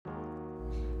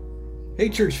Hey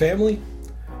church family,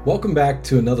 welcome back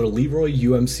to another Leroy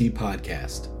UMC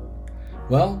podcast.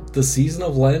 Well, the season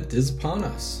of Lent is upon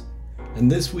us, and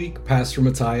this week Pastor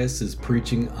Matthias is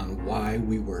preaching on why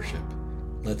we worship.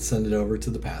 Let's send it over to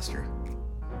the pastor.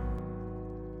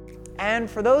 And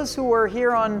for those who were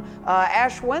here on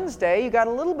Ash Wednesday, you got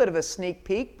a little bit of a sneak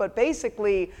peek, but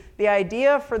basically the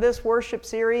idea for this worship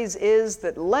series is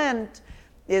that Lent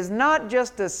is not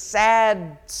just a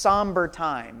sad, somber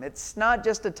time. It's not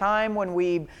just a time when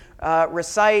we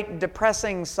recite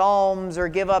depressing psalms or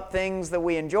give up things that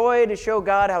we enjoy to show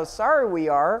God how sorry we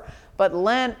are, but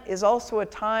Lent is also a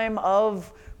time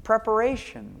of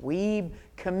preparation. We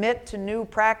commit to new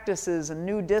practices and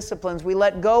new disciplines. We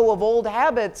let go of old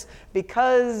habits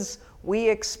because we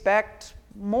expect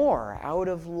more out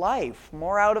of life,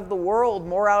 more out of the world,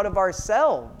 more out of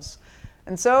ourselves.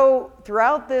 And so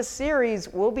throughout this series,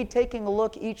 we'll be taking a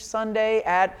look each Sunday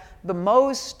at the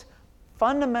most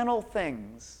fundamental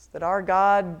things that our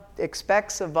God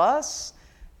expects of us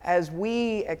as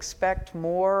we expect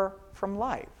more from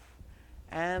life.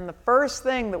 And the first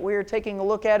thing that we are taking a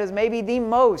look at is maybe the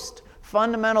most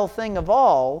fundamental thing of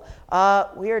all.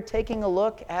 We are taking a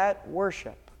look at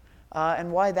worship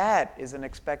and why that is an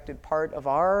expected part of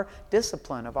our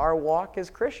discipline, of our walk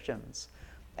as Christians.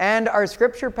 And our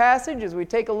scripture passage, as we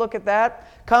take a look at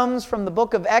that, comes from the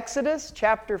book of Exodus,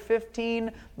 chapter 15,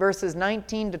 verses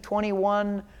 19 to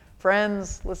 21.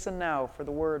 Friends, listen now for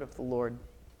the word of the Lord.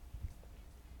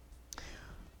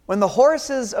 When the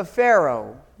horses of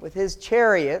Pharaoh, with his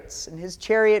chariots and his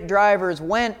chariot drivers,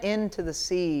 went into the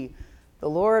sea, the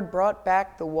Lord brought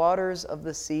back the waters of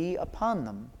the sea upon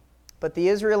them. But the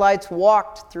Israelites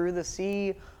walked through the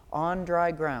sea on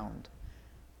dry ground.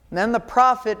 And then the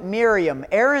prophet Miriam,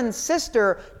 Aaron's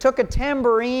sister, took a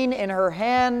tambourine in her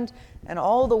hand, and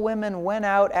all the women went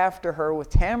out after her with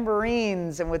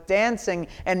tambourines and with dancing.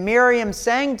 And Miriam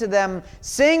sang to them,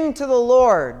 "Sing to the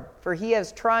Lord, for he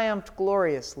has triumphed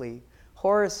gloriously.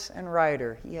 Horse and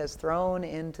rider he has thrown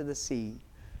into the sea."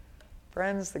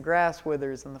 Friends, the grass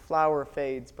withers and the flower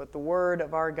fades, but the word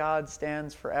of our God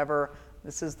stands forever.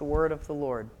 This is the word of the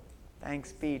Lord.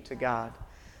 Thanks be to God.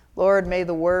 Lord, may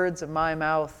the words of my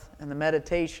mouth and the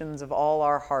meditations of all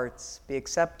our hearts be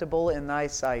acceptable in thy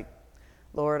sight,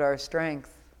 Lord, our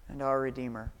strength and our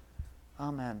Redeemer.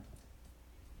 Amen.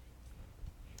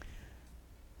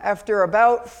 After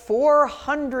about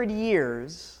 400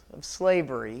 years of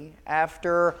slavery,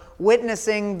 after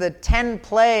witnessing the 10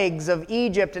 plagues of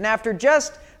Egypt, and after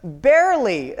just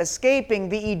barely escaping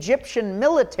the Egyptian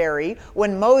military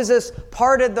when Moses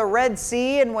parted the Red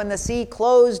Sea and when the sea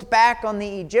closed back on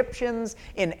the Egyptians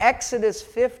in Exodus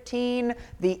 15,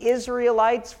 the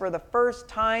Israelites, for the first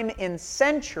time in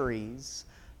centuries,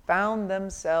 found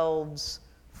themselves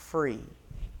free.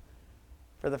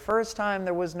 For the first time,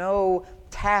 there was no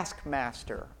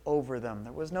taskmaster over them.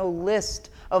 There was no list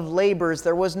of labors.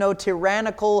 There was no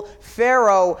tyrannical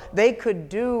Pharaoh. They could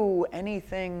do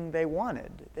anything they wanted.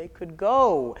 They could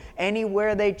go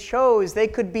anywhere they chose. They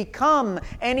could become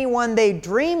anyone they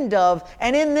dreamed of.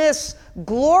 And in this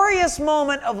glorious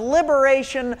moment of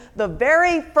liberation, the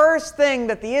very first thing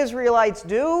that the Israelites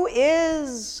do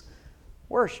is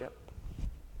worship.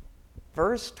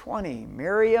 Verse 20,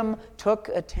 Miriam took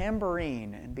a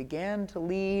tambourine and began to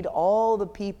lead all the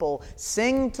people.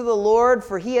 "Sing to the Lord,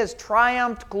 for he has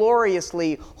triumphed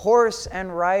gloriously. Horse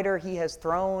and rider he has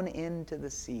thrown into the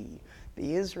sea."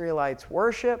 The Israelites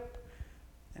worship,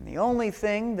 and the only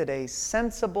thing that a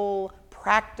sensible,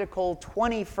 practical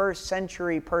 21st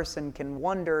century person can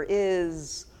wonder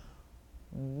is,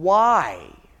 why?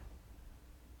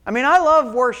 I mean, I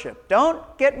love worship. Don't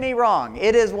get me wrong.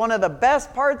 It is one of the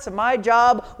best parts of my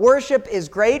job. Worship is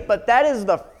great, but that is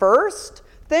the first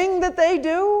thing that they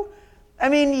do? I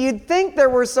mean, you'd think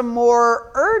there were some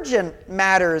more urgent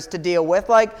matters to deal with,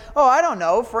 like, I don't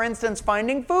know, for instance,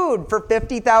 finding food for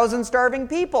 50,000 starving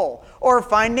people, or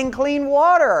finding clean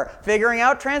water, figuring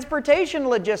out transportation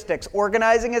logistics,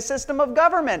 organizing a system of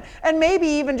government, and maybe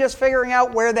even just figuring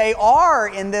out where they are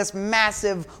in this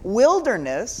massive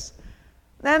wilderness.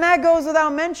 And that goes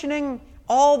without mentioning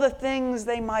all the things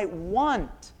they might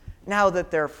want now that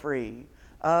they're free.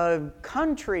 A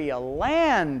country, a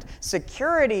land,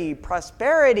 security,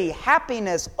 prosperity,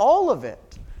 happiness, all of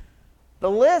it. The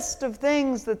list of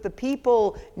things that the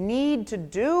people need to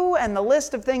do and the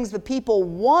list of things the people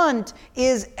want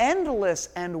is endless,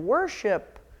 and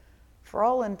worship, for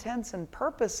all intents and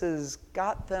purposes,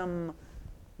 got them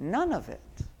none of it.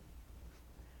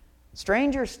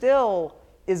 Stranger still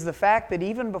is the fact that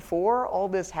even before all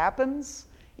this happens,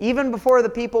 even before the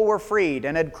people were freed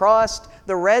and had crossed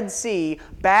the Red Sea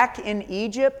back in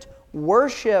Egypt,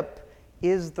 worship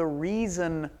is the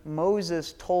reason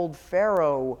Moses told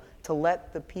Pharaoh to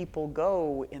let the people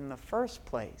go in the first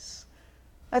place.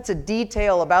 That's a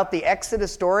detail about the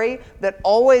Exodus story that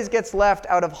always gets left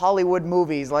out of Hollywood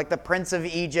movies like The Prince of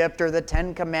Egypt or The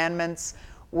Ten Commandments.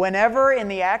 Whenever in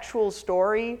the actual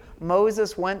story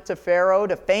Moses went to Pharaoh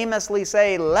to famously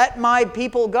say, "Let my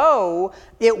people go,"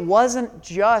 it wasn't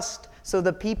just so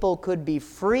the people could be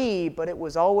free, but it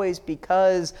was always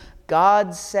because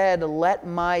God said, "Let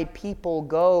my people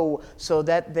go so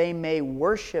that they may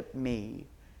worship me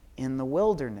in the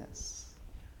wilderness."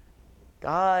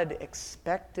 God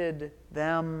expected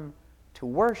them to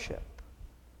worship.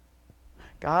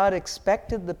 God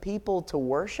expected the people to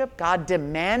worship. God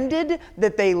demanded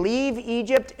that they leave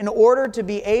Egypt in order to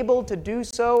be able to do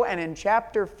so. And in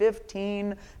chapter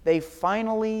 15, they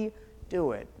finally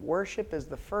do it. Worship is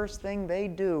the first thing they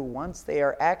do once they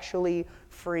are actually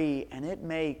free. And it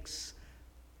makes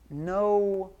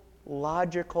no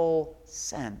logical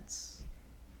sense.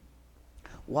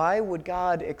 Why would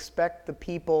God expect the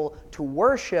people to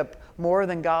worship more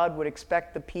than God would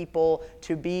expect the people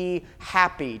to be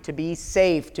happy, to be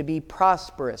safe, to be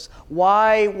prosperous?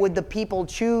 Why would the people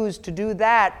choose to do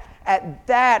that at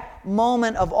that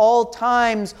moment of all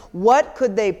times? What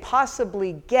could they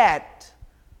possibly get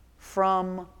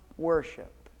from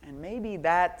worship? And maybe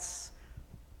that's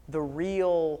the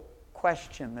real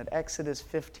question that Exodus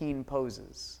 15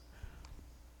 poses.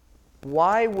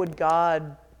 Why would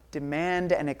God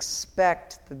demand and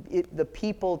expect the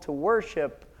people to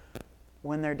worship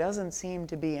when there doesn't seem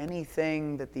to be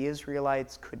anything that the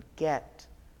Israelites could get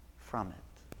from it?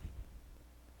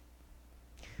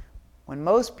 When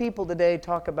most people today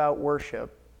talk about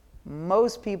worship,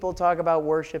 most people talk about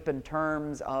worship in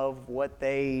terms of what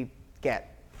they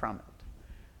get from it.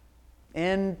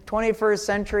 In 21st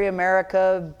century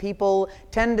America, people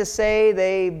tend to say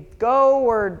they go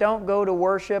or don't go to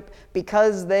worship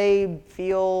because they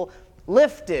feel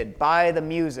lifted by the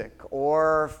music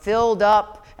or filled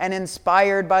up and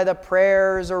inspired by the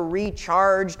prayers or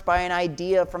recharged by an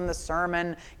idea from the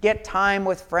sermon, get time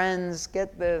with friends,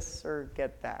 get this or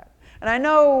get that. And I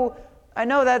know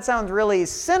that sounds really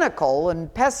cynical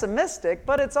and pessimistic,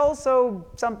 but it's also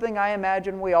something I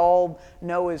imagine we all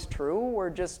know is true. We're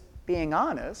just being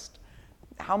honest.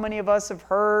 How many of us have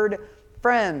heard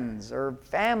friends or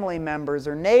family members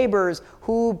or neighbors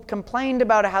who complained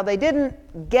about how they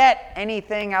didn't get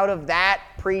anything out of that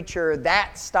preacher,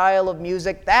 that style of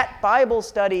music, that Bible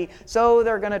study, so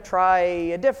they're going to try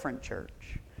a different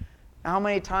church? How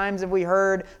many times have we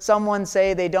heard someone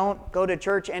say they don't go to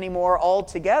church anymore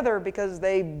altogether because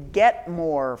they get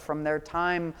more from their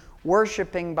time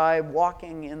worshiping by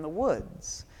walking in the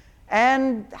woods?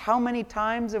 And how many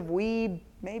times have we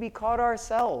maybe caught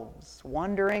ourselves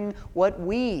wondering what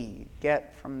we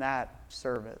get from that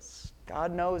service?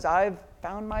 God knows I've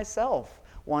found myself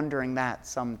wondering that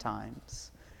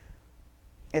sometimes.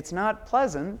 It's not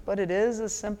pleasant, but it is a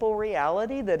simple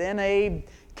reality that in a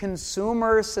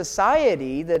consumer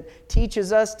society that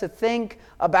teaches us to think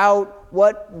about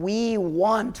what we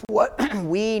want, what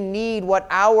we need, what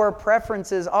our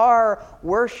preferences are,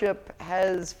 worship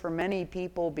has for many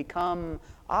people become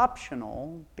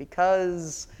optional,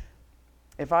 because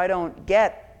if I don't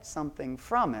get something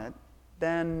from it,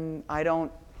 then I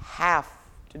don't have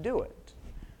to do it.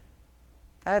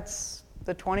 That's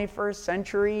the 21st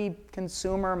century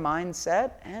consumer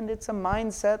mindset, and it's a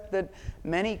mindset that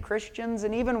many Christians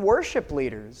and even worship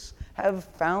leaders have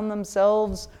found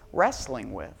themselves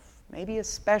wrestling with, maybe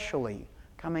especially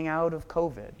coming out of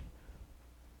COVID.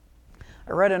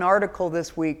 I read an article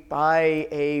this week by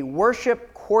a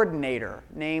worship coordinator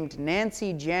named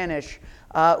Nancy Janisch,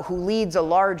 who leads a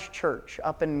large church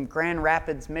up in Grand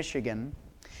Rapids, Michigan.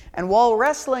 And while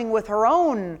wrestling with her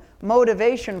own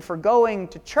motivation for going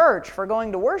to church, for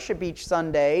going to worship each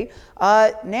Sunday,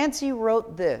 Nancy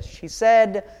wrote this. She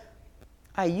said,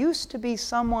 "I used to be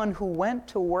someone who went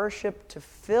to worship to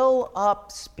fill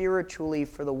up spiritually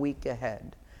for the week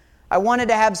ahead. I wanted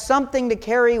to have something to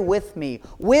carry with me,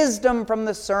 wisdom from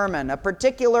the sermon, a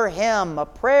particular hymn, a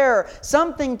prayer,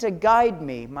 something to guide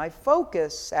me. My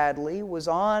focus, sadly, was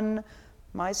on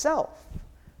myself.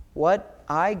 What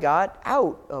I got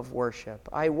out of worship.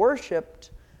 I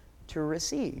worshiped to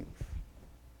receive."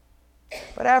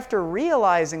 But after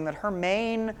realizing that her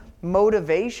main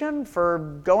motivation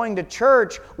for going to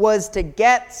church was to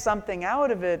get something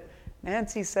out of it,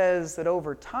 Nancy says that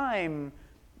over time,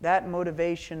 that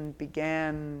motivation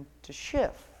began to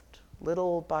shift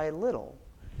little by little.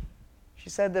 She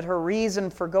said that her reason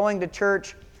for going to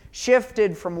church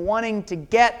shifted from wanting to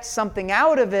get something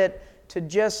out of it to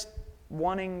just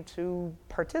wanting to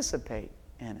participate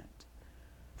in it.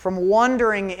 from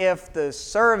wondering if the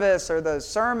service or the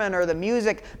sermon or the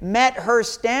music met her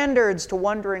standards to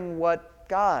wondering what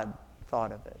God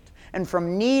thought of it. And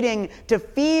from needing to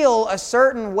feel a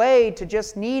certain way to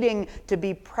just needing to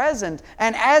be present.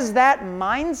 And as that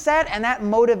mindset and that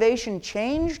motivation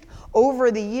changed, over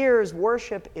the years,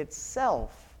 worship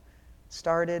itself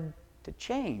started to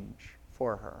change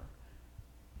for her.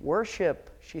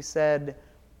 Worship, she said,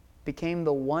 became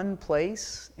the one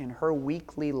place in her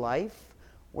weekly life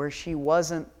where she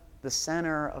wasn't the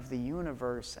center of the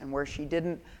universe and where she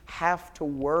didn't have to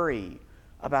worry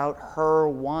about her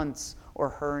wants or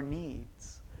her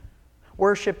needs.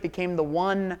 Worship became the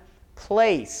one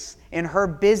place in her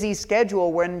busy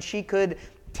schedule when she could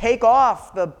take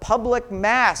off the public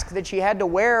mask that she had to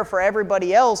wear for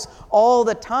everybody else all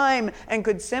the time and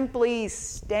could simply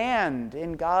stand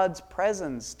in God's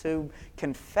presence to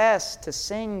confess, to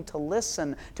sing, to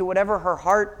listen, to do whatever her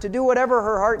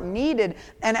heart needed.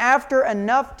 And after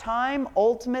enough time,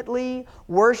 ultimately,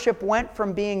 worship went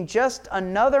from being just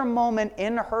another moment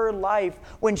in her life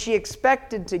when she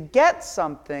expected to get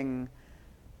something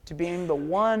to being the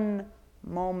one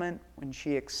moment when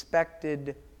she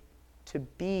expected to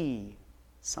be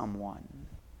someone.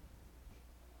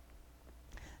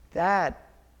 That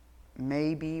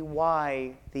may be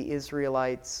why the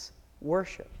Israelites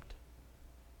worshipped.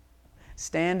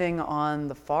 Standing on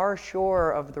the far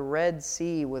shore of the Red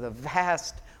Sea with a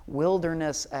vast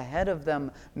wilderness ahead of them,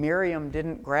 Miriam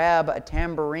didn't grab a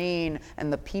tambourine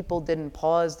and the people didn't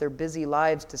pause their busy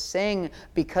lives to sing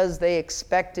because they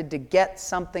expected to get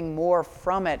something more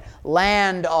from it,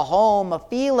 land, a home, a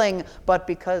feeling, but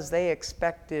because they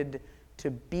expected to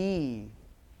be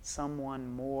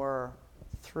someone more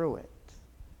through it.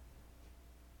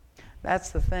 That's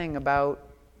the thing about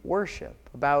worship,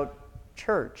 about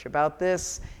church, about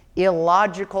this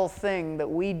illogical thing that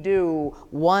we do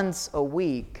once a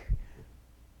week.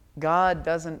 God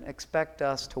doesn't expect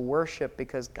us to worship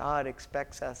because God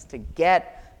expects us to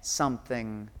get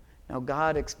something. No,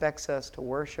 God expects us to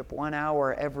worship 1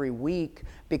 hour every week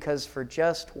because for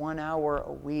just 1 hour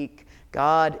a week,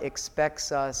 God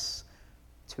expects us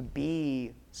to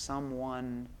be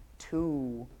someone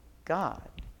to God.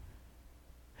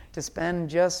 To spend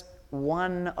just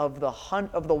one of the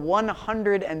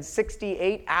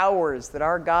 168 hours that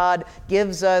our God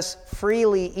gives us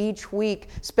freely each week.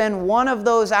 Spend one of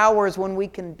those hours when we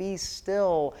can be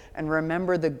still and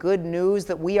remember the good news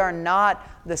that we are not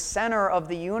the center of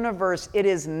the universe. It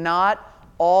is not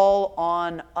all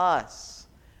on us.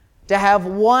 To have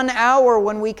 1 hour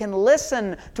when we can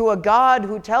listen to a God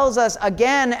who tells us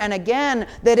again and again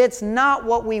that it's not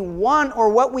what we want or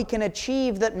what we can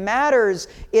achieve that matters.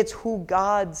 It's who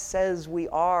God says we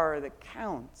are that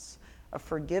counts. A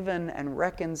forgiven and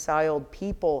reconciled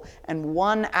people. And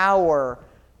 1 hour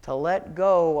to let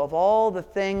go of all the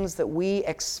things that we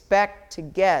expect to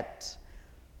get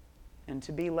and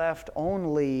to be left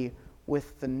only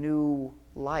with the new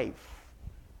life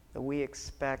that we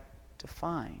expect to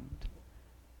find.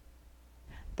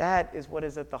 That is what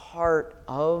is at the heart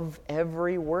of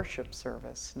every worship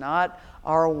service. Not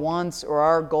our wants or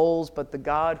our goals, but the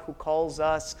God who calls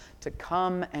us to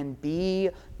come and be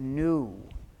new.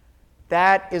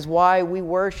 That is why we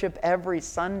worship every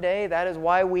Sunday. That is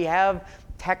why we have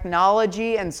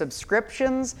technology and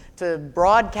subscriptions to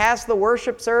broadcast the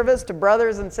worship service to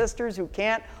brothers and sisters who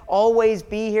can't always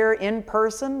be here in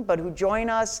person, but who join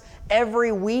us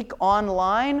every week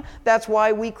online. That's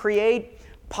why we create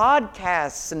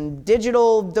podcasts and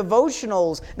digital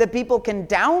devotionals that people can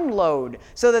download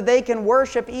so that they can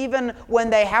worship even when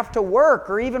they have to work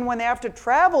or even when they have to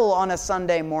travel on a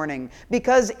Sunday morning.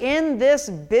 Because in this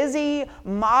busy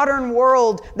modern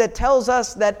world that tells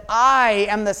us that I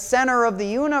am the center of the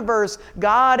universe,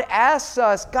 God asks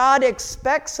us, God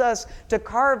expects us to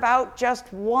carve out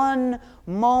just one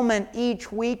moment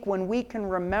each week when we can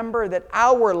remember that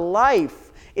our life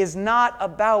is not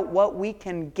about what we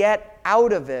can get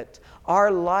out of it. Our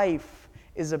life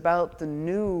is about the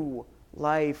new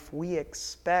life we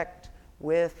expect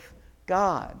with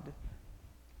God.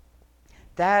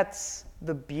 That's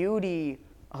the beauty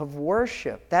of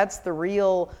worship. That's the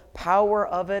real power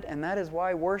of it, and that is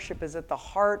why worship is at the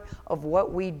heart of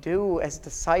what we do as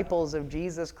disciples of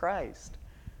Jesus Christ.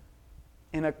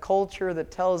 In a culture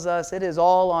that tells us it is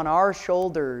all on our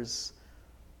shoulders,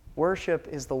 worship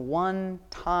is the one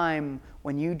time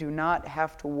when you do not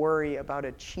have to worry about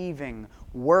achieving,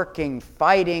 working,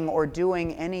 fighting, or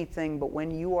doing anything, but when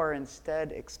you are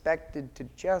instead expected to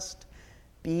just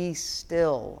be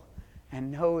still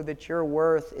and know that your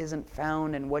worth isn't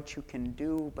found in what you can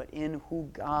do, but in who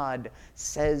God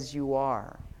says you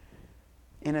are.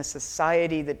 in a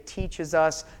society that teaches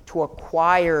us to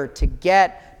acquire, to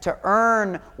get, to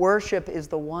earn. Worship is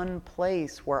the one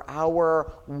place where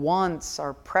our wants,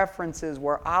 our preferences,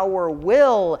 where our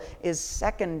will is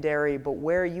secondary, but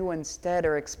where you instead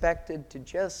are expected to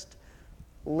just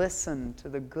listen to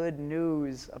the good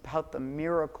news about the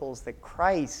miracles that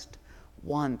Christ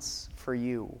wants for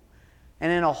you.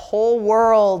 And in a whole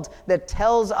world that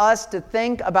tells us to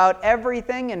think about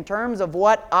everything in terms of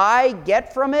what I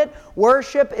get from it,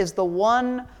 worship is the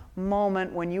one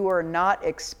moment when you are not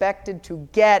expected to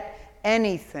get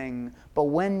anything, but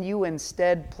when you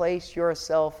instead place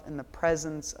yourself in the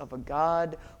presence of a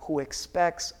God who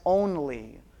expects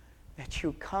only that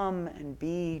you come and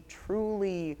be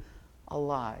truly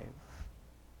alive.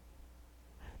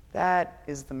 That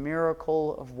is the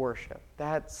miracle of worship.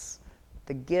 That's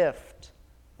the gift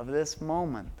of this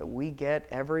moment that we get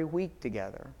every week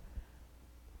together.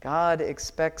 God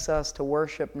expects us to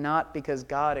worship not because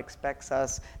God expects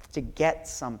us to get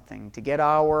something, to get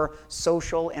our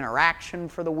social interaction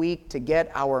for the week, to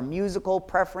get our musical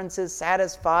preferences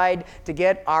satisfied, to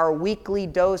get our weekly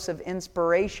dose of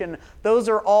inspiration. Those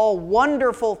are all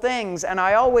wonderful things, and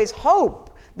I always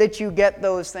hope that you get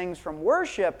those things from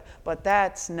worship, but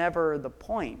that's never the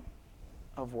point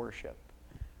of worship.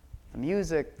 The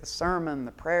music, the sermon,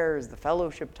 the prayers, the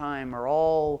fellowship time are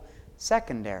all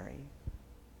secondary.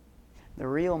 The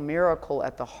real miracle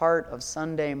at the heart of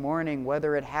Sunday morning,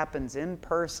 whether it happens in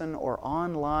person or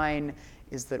online,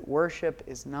 is that worship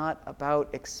is not about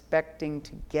expecting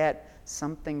to get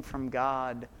something from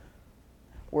God.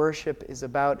 Worship is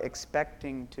about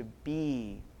expecting to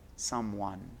be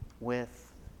someone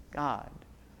with God.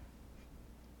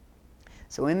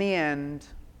 So in the end,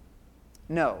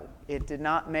 no, it did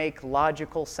not make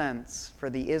logical sense for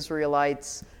the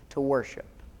Israelites to worship.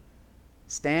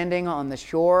 Standing on the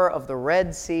shore of the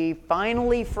Red Sea,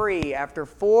 finally free after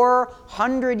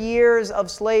 400 years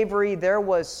of slavery, there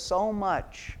was so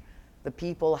much the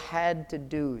people had to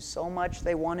do, so much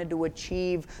they wanted to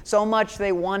achieve, so much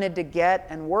they wanted to get,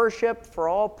 and worship, for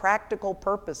all practical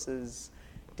purposes,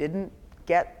 didn't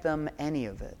get them any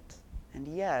of it. And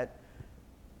yet,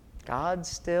 God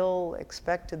still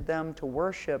expected them to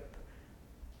worship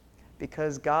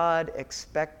because God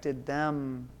expected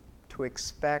them to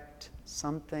expect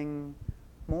something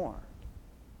more.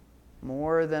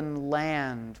 More than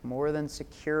land, more than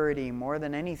security, more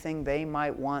than anything they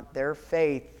might want. Their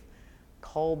faith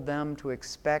called them to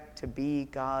expect to be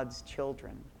God's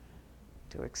children,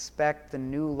 to expect the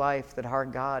new life that our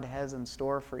God has in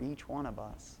store for each one of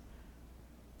us.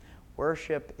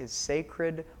 Worship is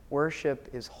sacred, worship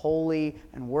is holy,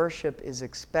 and worship is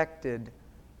expected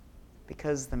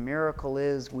because the miracle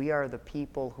is we are the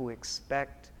people who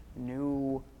expect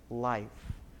new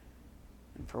life.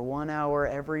 And for 1 hour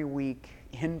every week,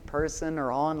 in person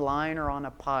or online or on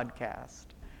a podcast,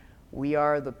 we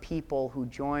are the people who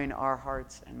join our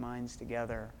hearts and minds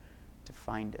together to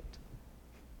find it.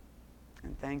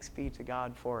 And thanks be to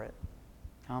God for it.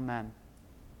 Amen.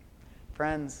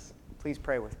 Friends, please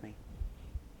pray with me.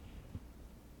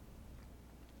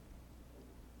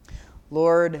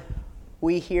 Lord,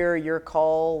 we hear your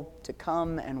call to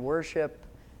come and worship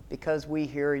because we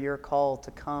hear your call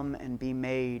to come and be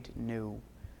made new.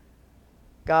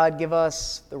 God, give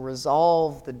us the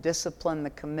resolve, the discipline, the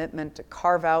commitment to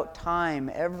carve out time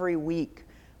every week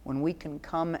when we can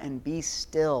come and be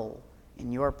still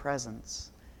in your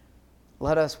presence.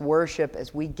 Let us worship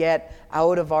as we get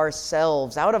out of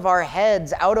ourselves, out of our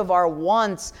heads, out of our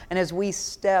wants, and as we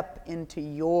step into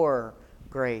your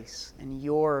grace and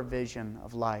your vision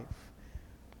of life.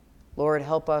 Lord,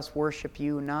 help us worship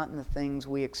you not in the things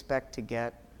we expect to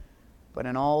get, but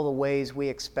in all the ways we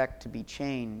expect to be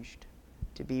changed,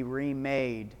 to be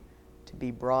remade, to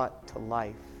be brought to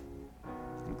life.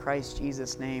 In Christ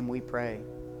Jesus' name we pray.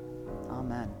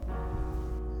 Amen.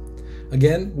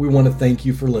 Again, we want to thank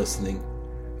you for listening.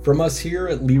 From us here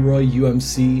at Leroy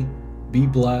UMC, be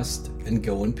blessed and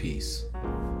go in peace.